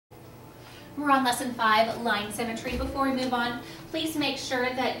We're on lesson 5, line symmetry. Before we move on, please make sure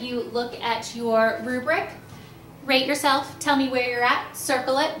that you look at your rubric, rate yourself, tell me where you're at,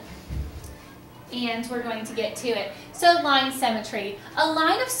 circle it, and we're going to get to it. So line symmetry. A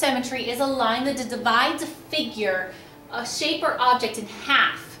line of symmetry is a line that divides a figure, a shape or object in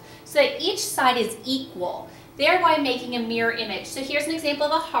half so that each side is equal, thereby making a mirror image. So here's an example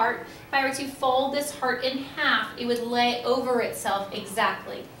of a heart. If I were to fold this heart in half, it would lay over itself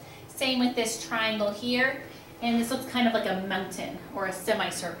exactly. Same with this triangle here, and this looks kind of like a mountain or a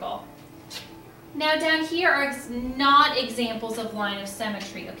semicircle. Now down here are not examples of line of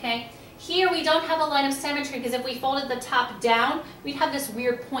symmetry, okay? Here we don't have a line of symmetry because if we folded the top down, we'd have this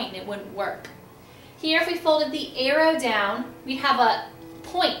weird point and it wouldn't work. Here if we folded the arrow down, we'd have a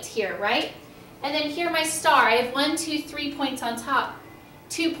point here, right? And then here my star, I have 1, 2, 3 points on top,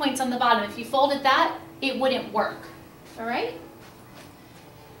 2 points on the bottom. If you folded that, it wouldn't work, all right?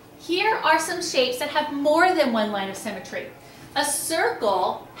 Here are some shapes that have more than one line of symmetry. A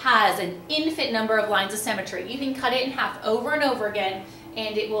circle has an infinite number of lines of symmetry. You can cut it in half over and over again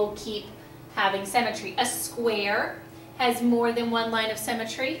and it will keep having symmetry. A square has more than one line of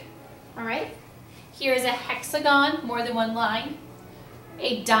symmetry, all right? Here's a hexagon, more than one line.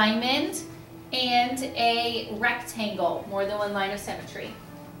 A diamond and a rectangle, more than one line of symmetry.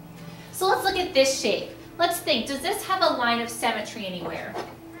 So let's look at this shape. Let's think, does this have a line of symmetry anywhere?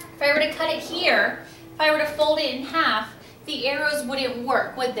 If I were to cut it here, if I were to fold it in half, the arrows wouldn't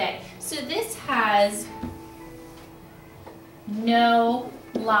work, would they? So this has no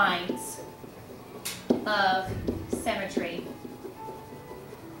lines of symmetry.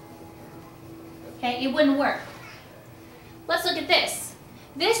 Okay, it wouldn't work. Let's look at this.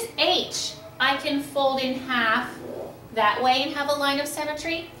 This H, I can fold in half that way and have a line of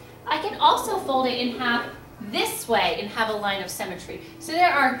symmetry. I can also fold it in half this way and have a line of symmetry. So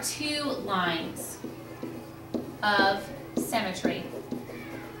there are 2 lines of symmetry.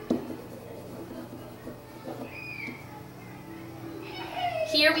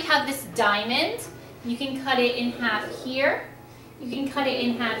 Here we have this diamond. You can cut it in half here. You can cut it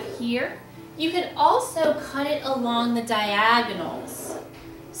in half here. You can also cut it along the diagonals.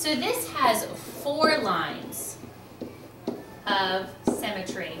 So this has 4 lines of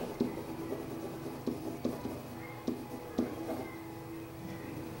symmetry.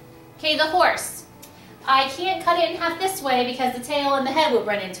 Okay, the horse. I can't cut it in half this way because the tail and the head would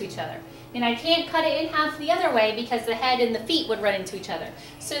run into each other. And I can't cut it in half the other way because the head and the feet would run into each other.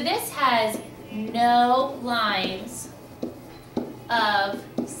 So this has no lines of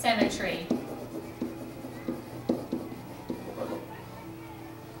symmetry.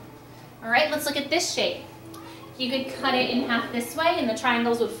 All right, let's look at this shape. You could cut it in half this way and the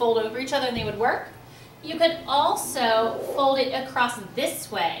triangles would fold over each other and they would work. You could also fold it across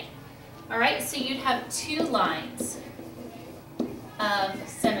this way. All right, so you'd have 2 lines of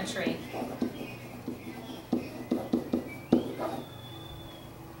symmetry.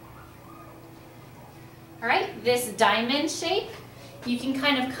 All right, this diamond shape, you can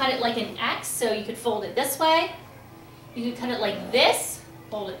kind of cut it like an X, so you could fold it this way. You could cut it like this,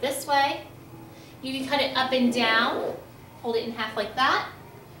 fold it this way. You can cut it up and down, fold it in half like that,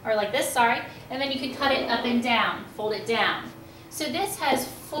 or like this, sorry, and then you could cut it up and down, fold it down. So this has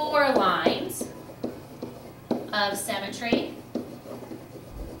 4 lines of symmetry.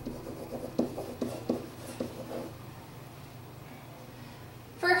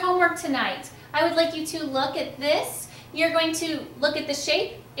 For homework tonight, I would like you to look at this. You're going to look at the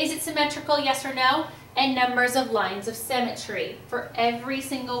shape. Is it symmetrical, yes or no? And numbers of lines of symmetry for every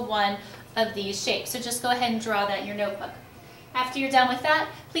single one of these shapes. So just go ahead and draw that in your notebook. After you're done with that,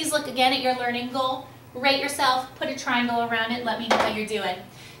 please look again at your learning goal. Rate yourself, put a triangle around it, let me know how you're doing.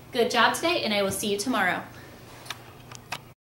 Good job today, and I will see you tomorrow.